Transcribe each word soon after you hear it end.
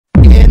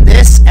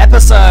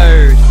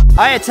episode!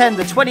 I attend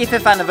the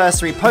 25th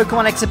anniversary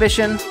Pokemon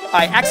exhibition.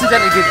 I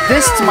accidentally did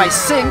this to my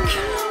sink.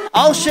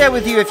 I'll share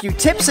with you a few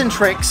tips and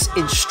tricks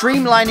in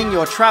streamlining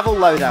your travel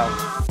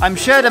loadout. I'm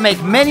sure to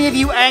make many of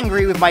you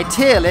angry with my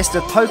tier list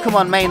of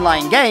Pokemon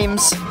mainline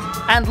games.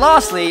 And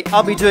lastly,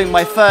 I'll be doing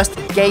my first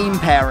game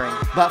pairing.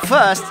 But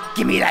first,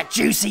 give me that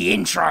juicy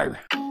intro.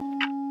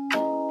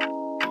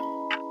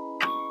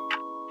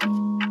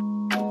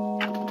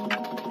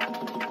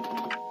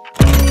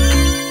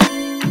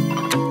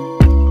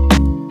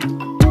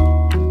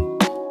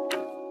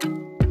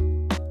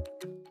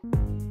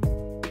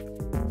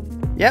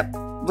 Yep,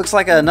 looks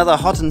like another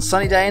hot and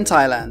sunny day in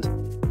Thailand.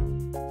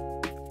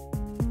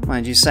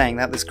 Mind you saying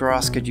that, this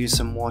grass could use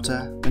some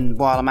water. And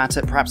while I'm at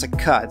it, perhaps a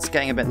cut. It's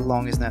getting a bit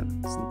long, isn't it?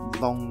 It's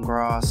long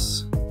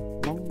grass.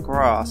 Long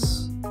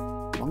grass.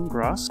 Long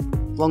grass?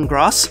 Long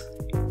grass?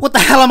 What the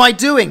hell am I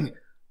doing?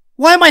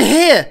 Why am I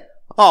here?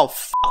 Oh,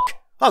 fuck.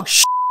 Oh,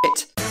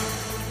 shit.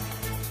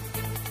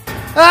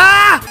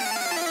 Ah!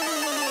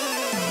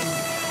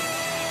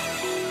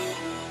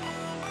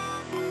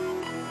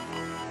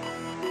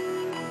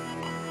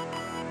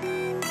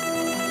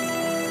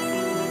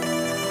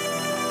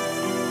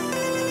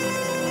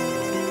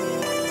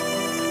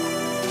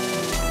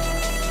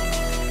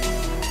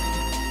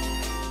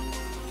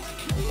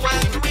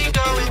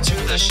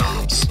 The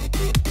shops,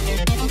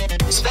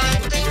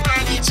 spending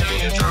money till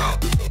you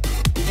drop,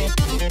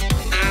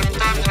 and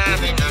I'm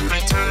having a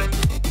great time.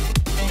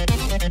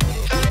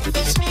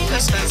 Convince me to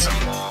spend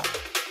some more,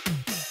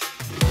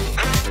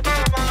 and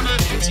I want a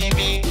new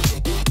TV,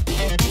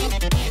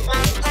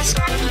 one that's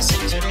gonna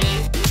listen to me,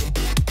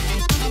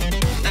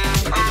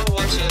 and I'll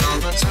watch it all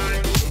the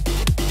time.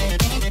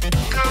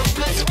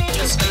 Convince me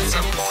to spend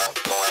some more.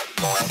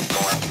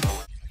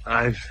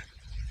 I've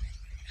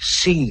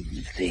seen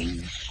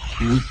things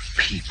you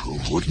people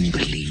wouldn't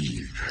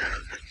believe.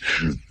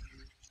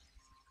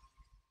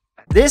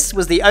 This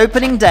was the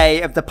opening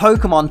day of the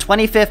Pokemon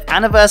 25th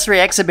anniversary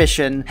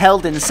exhibition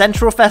held in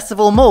Central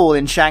Festival Mall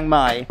in Chiang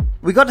Mai.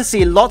 We got to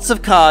see lots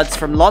of cards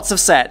from lots of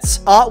sets,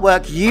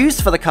 artwork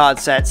used for the card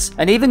sets,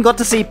 and even got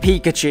to see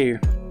Pikachu.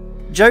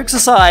 Jokes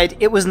aside,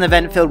 it was an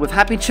event filled with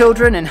happy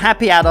children and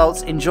happy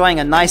adults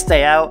enjoying a nice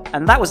day out,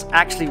 and that was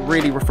actually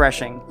really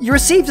refreshing. You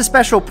received a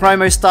special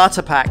promo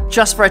starter pack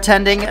just for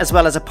attending, as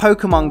well as a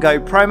Pokemon Go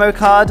promo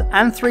card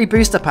and 3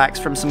 booster packs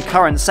from some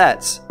current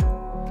sets.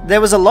 There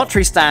was a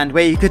lottery stand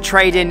where you could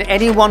trade in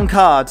any one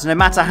card, no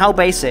matter how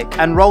basic,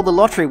 and roll the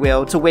lottery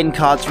wheel to win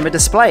cards from a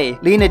display.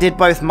 Lena did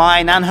both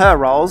mine and her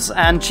rolls,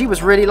 and she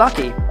was really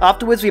lucky.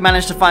 Afterwards, we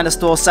managed to find a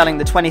store selling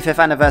the 25th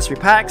anniversary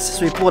packs,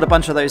 so we bought a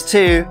bunch of those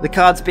too. The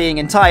cards being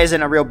in Thai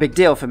isn't a real big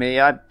deal for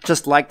me, I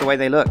just like the way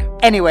they look.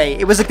 Anyway,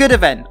 it was a good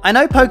event. I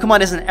know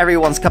Pokemon isn't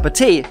everyone's cup of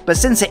tea, but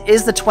since it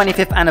is the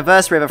 25th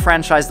anniversary of a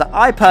franchise that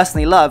I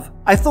personally love,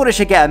 I thought it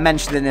should get a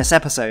mention in this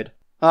episode.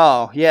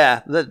 Oh,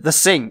 yeah, the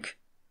sink.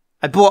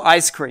 I bought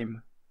ice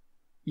cream.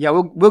 Yeah,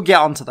 we'll get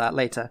onto that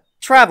later.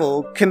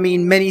 Travel can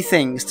mean many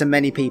things to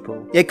many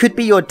people. It could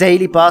be your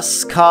daily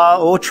bus, car,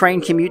 or train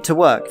commute to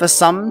work. For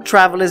some,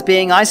 travel is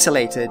being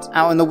isolated,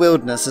 out in the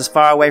wilderness as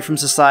far away from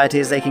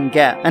society as they can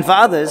get. And for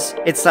others,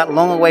 it's that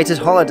long-awaited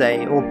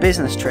holiday or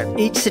business trip.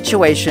 Each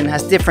situation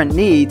has different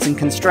needs and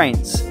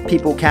constraints.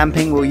 People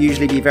camping will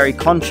usually be very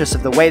conscious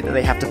of the weight that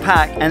they have to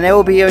pack, and they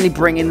will be only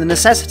bringing the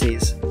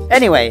necessities.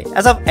 Anyway,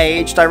 as I've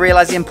aged, I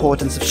realise the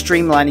importance of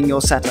streamlining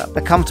your setup.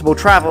 A comfortable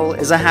travel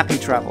is a happy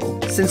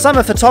travel. Since I'm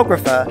a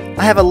photographer,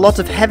 I have a lot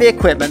of heavy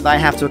equipment that I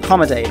have to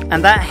accommodate,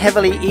 and that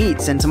heavily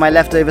eats into my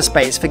leftover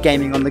space for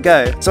gaming on the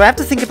go. So I have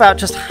to think about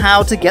just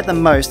how to get the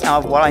most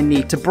out of what I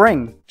need to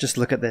bring. Just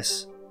look at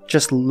this.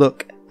 Just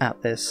look at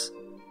this.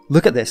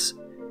 Look at this.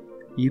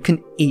 You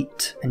can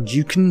eat and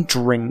you can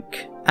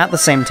drink at the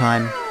same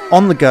time,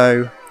 on the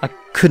go. I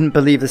couldn't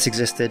believe this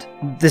existed.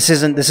 This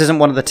isn't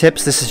one of the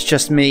tips, this is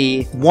just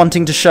me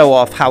wanting to show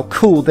off how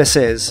cool this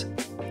is.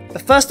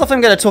 But first off,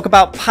 I'm going to talk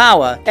about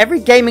power. Every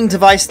gaming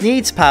device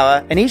needs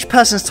power, and each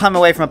person's time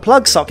away from a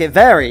plug socket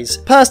varies.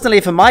 Personally,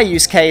 for my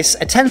use case,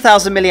 a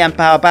 10,000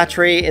 mAh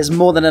battery is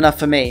more than enough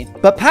for me.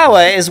 But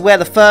power is where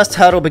the first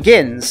hurdle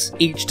begins.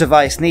 Each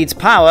device needs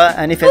power,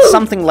 and if it's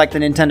something like the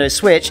Nintendo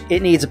Switch,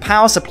 it needs a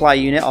power supply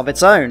unit of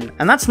its own.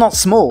 And that's not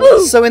small.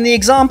 So in the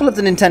example of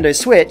the Nintendo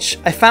Switch,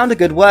 I found a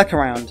good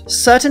workaround.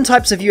 Certain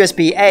types of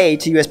USB-A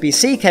to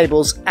USB-C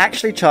cables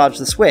actually charge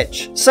the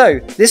Switch. So,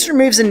 this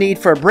removes the need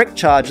for a brick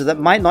charger that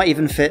might not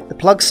even fit the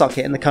plug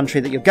socket in the country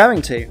that you're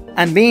going to,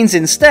 and means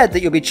instead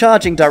that you'll be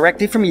charging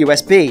directly from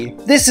USB.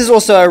 This is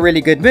also a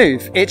really good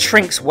move. It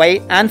shrinks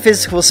weight and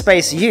physical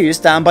space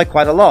used down by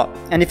quite a lot,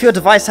 and if your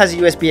device has a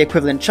USB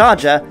equivalent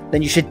charger,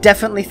 then you should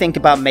definitely think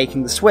about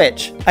making the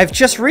switch. I've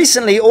just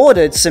recently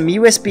ordered some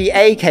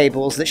USB-A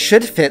cables that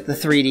should fit the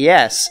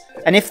 3DS,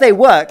 and if they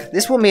work,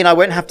 this will mean I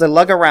won't have to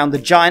lug around the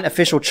giant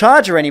official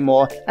charger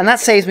anymore, and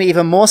that saves me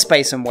even more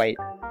space and weight.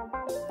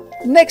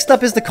 Next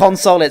up is the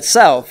console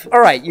itself.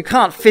 Alright, you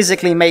can't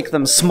physically make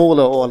them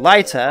smaller or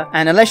lighter,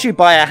 and unless you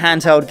buy a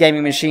handheld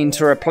gaming machine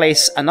to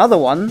replace another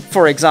one,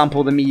 for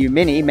example the Mii U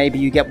Mini, maybe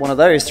you get one of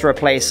those to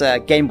replace a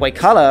Game Boy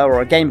Color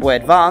or a Game Boy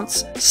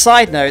Advance.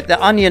 Side note,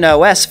 the Onion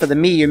OS for the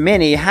Mii U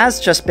Mini has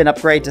just been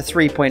upgraded to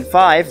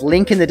 3.5,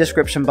 link in the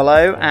description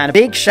below, and a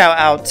big shout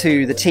out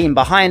to the team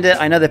behind it.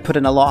 I know they've put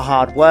in a lot of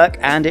hard work,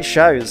 and it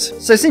shows.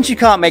 So since you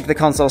can't make the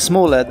console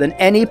smaller, then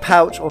any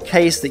pouch or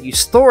case that you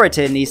store it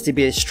in needs to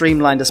be as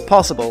streamlined as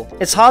possible.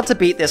 It's hard to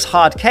beat this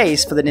hard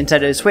case for the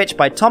Nintendo Switch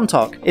by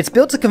Tomtoc. It's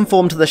built to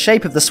conform to the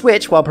shape of the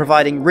Switch while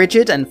providing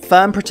rigid and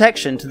firm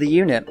protection to the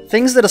unit.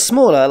 Things that are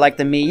smaller, like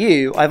the Mii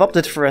U, I've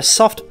opted for a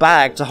soft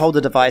bag to hold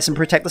the device and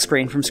protect the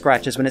screen from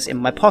scratches when it's in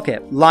my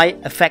pocket. Light,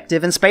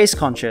 effective, and space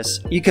conscious.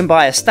 You can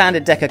buy a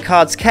standard deck of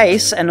cards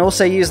case and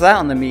also use that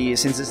on the Mii U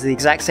since it's the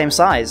exact same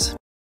size.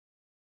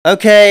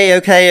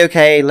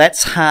 Okay,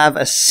 let's have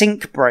a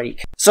sync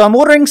break. So I'm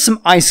ordering some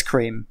ice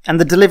cream, and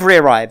the delivery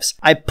arrives.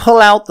 I pull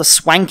out the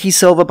swanky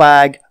silver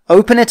bag,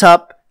 open it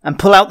up, and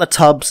pull out the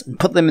tubs and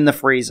put them in the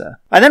freezer.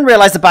 I then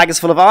realize the bag is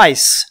full of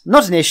ice.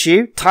 Not an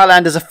issue.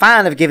 Thailand is a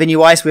fan of giving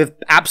you ice with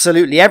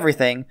absolutely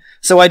everything.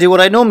 So I do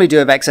what I normally do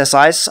with excess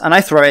ice, and I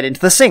throw it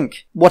into the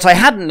sink. What I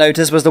hadn't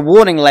noticed was the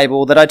warning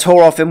label that I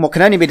tore off in what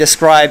can only be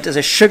described as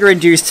a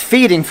sugar-induced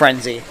feeding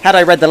frenzy. Had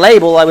I read the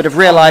label, I would have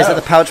realized that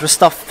the pouch was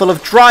stuffed full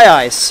of dry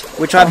ice,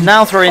 which I've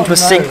now thrown into a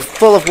sink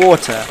full of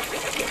water.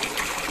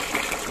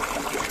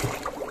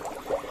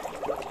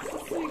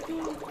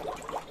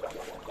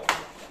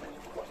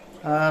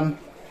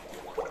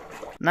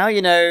 Now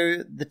you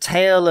know the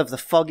tale of the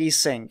foggy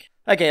sink.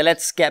 Okay,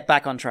 let's get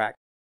back on track.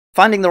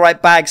 Finding the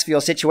right bags for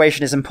your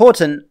situation is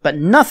important, but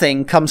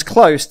nothing comes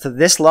close to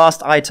this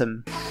last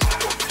item.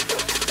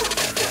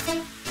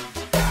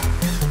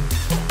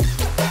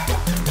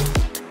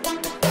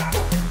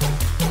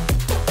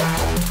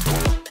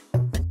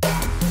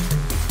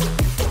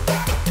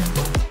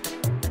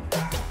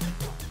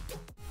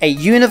 A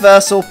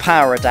universal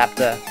power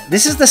adapter.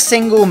 This is the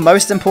single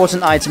most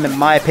important item in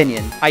my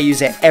opinion. I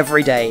use it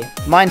every day.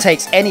 Mine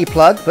takes any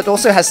plug, but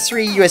also has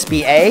 3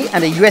 USB-A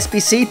and a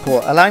USB-C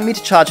port, allowing me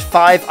to charge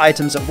 5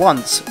 items at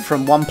once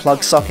from one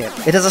plug socket.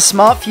 It has a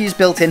smart fuse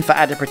built in for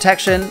added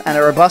protection and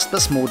a robust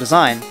but small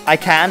design. I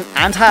can,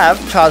 and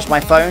have, charged my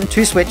phone,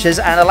 2 switches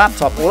and a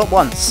laptop all at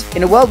once.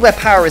 In a world where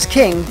power is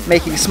king,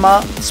 making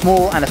smart,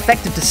 small and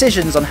effective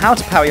decisions on how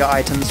to power your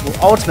items will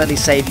ultimately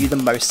save you the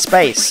most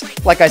space.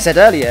 Like I said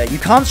earlier, you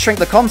can't shrink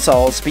the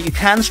consoles, but you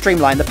can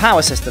streamline the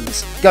power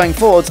systems. Going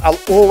forwards, I'll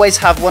always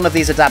have one of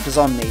these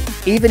adapters on me,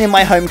 even in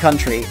my home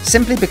country,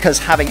 simply because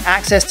having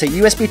access to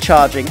USB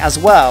charging as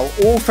well,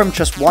 all from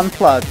just one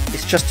plug,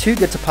 is just too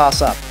good to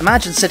pass up.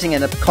 Imagine sitting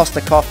in a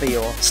Costa Coffee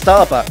or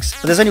Starbucks,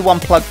 but there's only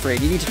one plug for it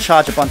and you need to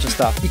charge a bunch of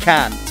stuff. You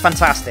can. It's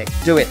fantastic.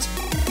 Do it.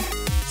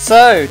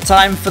 So,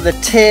 time for the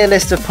tier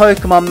list of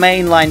Pokemon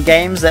mainline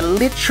games that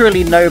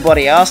literally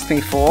nobody asked me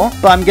for,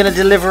 but I'm gonna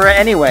deliver it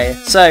anyway.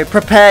 So,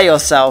 prepare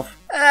yourself.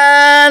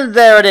 And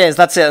there it is,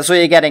 that's it, that's what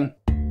you're getting.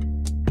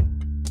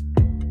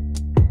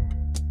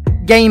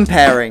 Game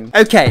pairing.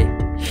 Okay,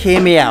 hear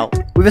me out.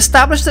 We've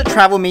established that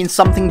travel means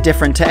something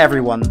different to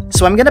everyone,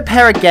 so I'm going to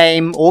pair a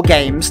game or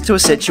games to a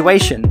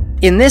situation.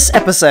 In this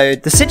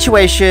episode, the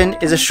situation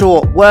is a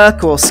short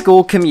work or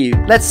school commute,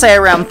 let's say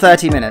around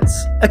 30 minutes.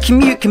 A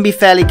commute can be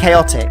fairly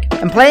chaotic,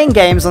 and playing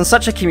games on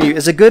such a commute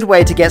is a good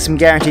way to get some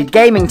guaranteed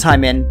gaming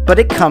time in, but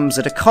it comes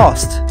at a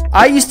cost.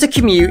 I used to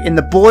commute in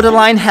the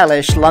borderline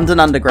hellish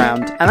London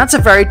Underground, and that's a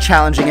very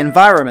challenging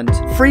environment.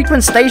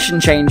 Frequent station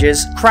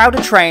changes,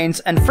 crowded trains,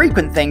 and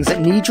frequent things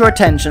that need your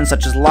attention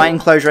such as line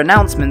closure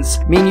announcements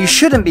mean you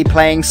shouldn't be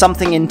playing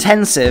something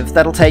intensive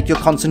that'll take your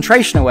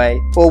concentration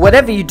away. Or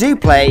whatever you do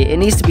play, it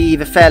needs to be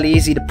either fairly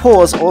easy to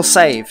pause or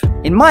save.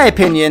 In my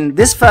opinion,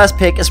 this first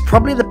pick is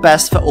probably the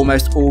best for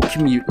almost all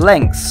commute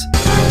lengths.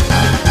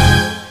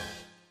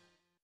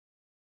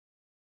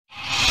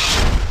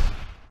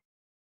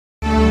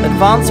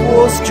 Advance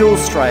Wars Dual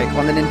Strike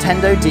on the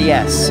Nintendo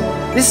DS.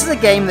 This is a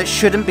game that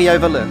shouldn't be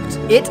overlooked.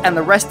 It and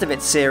the rest of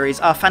its series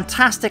are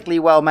fantastically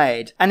well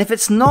made, and if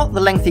it's not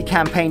the lengthy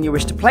campaign you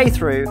wish to play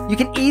through, you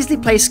can easily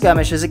play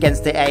skirmishes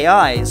against the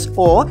AIs,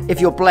 or if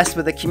you're blessed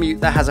with a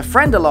commute that has a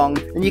friend along,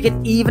 then you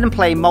can even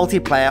play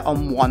multiplayer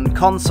on one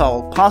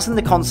console, passing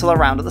the console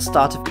around at the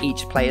start of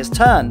each player's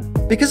turn.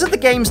 Because of the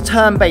game's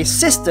turn-based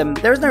system,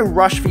 there is no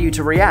rush for you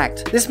to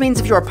react. This means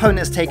if your opponent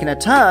has taken a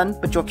turn,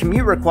 but your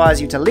commute requires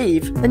you to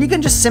leave, then you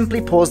can just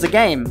simply pause the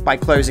game by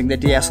closing the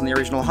DS on the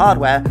original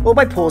hardware, or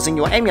by pausing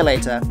your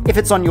emulator. If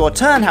it's on your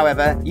turn,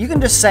 however, you can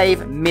just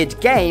save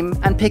mid-game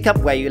and pick up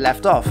where you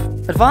left off.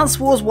 Advance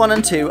Wars 1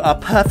 and 2 are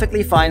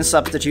perfectly fine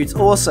substitutes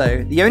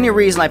also. The only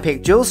reason I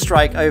picked Dual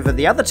Strike over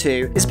the other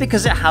two is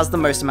because it has the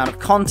most amount of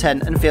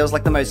content and feels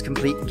like the most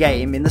complete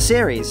game in the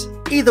series.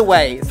 Either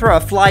way, throw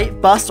a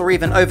flight, bus, or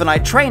even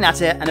overnight train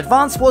at it, and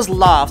Advance Wars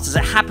laughs as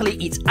it happily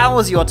eats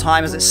hours of your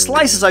time as it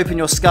slices open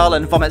your skull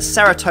and vomits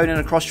serotonin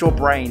across your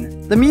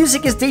brain. The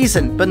music is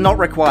decent, but not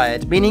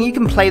required, meaning you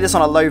can play this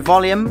on a low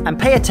volume and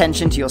pay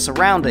attention to your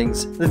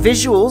surroundings. The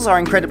visuals are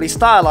incredibly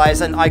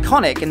stylized and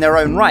iconic in their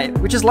own right,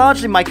 which is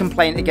largely my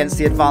complaint against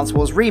the Advance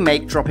Wars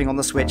remake dropping on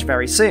the Switch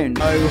very soon.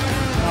 No, no.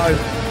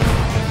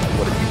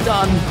 What have you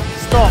done?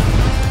 Stop.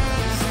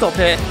 Stop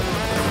it.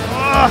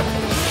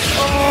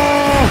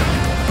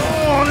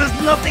 Oh,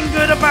 there's nothing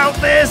good about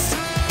this.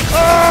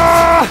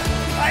 Oh,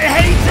 I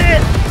hate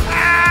it.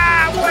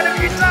 What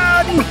have you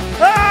done?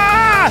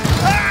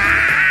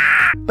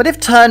 But if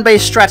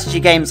turn-based strategy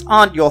games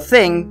aren't your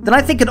thing, then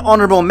I think an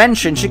honourable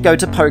mention should go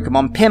to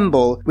Pokemon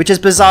Pinball, which is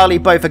bizarrely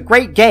both a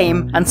great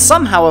game and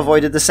somehow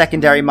avoided the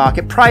secondary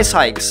market price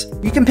hikes.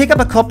 You can pick up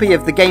a copy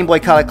of the Game Boy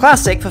Color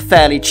Classic for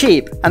fairly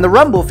cheap, and the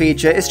Rumble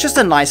feature is just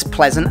a nice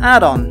pleasant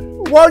add-on.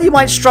 While you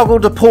might struggle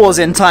to pause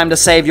in time to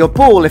save your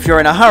ball if you're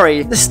in a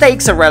hurry, the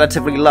stakes are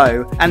relatively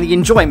low, and the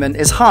enjoyment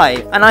is high,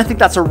 and I think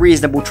that's a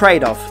reasonable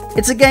trade-off.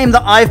 It's a game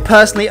that I've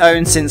personally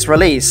owned since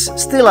release,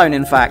 still own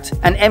in fact,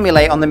 and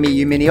emulate on the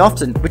Mii Mini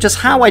often, which is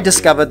how I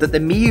discovered that the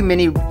Mii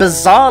Mini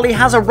bizarrely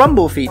has a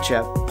rumble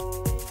feature.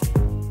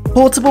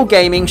 Portable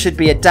gaming should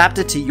be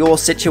adapted to your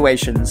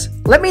situations.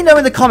 Let me know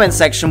in the comments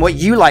section what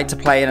you like to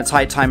play in a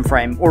tight time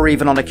frame, or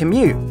even on a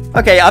commute.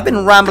 Okay, I've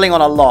been rambling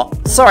on a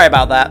lot, sorry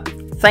about that.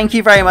 Thank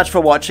you very much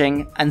for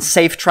watching, and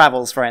safe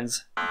travels,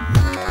 friends.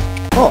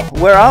 Oh,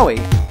 where are we?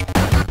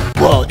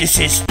 Well, this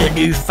is the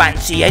new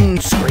fancy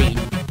end screen.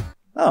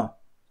 Oh.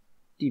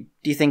 Do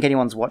you think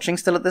anyone's watching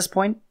still at this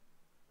point?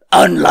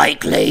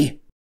 Unlikely.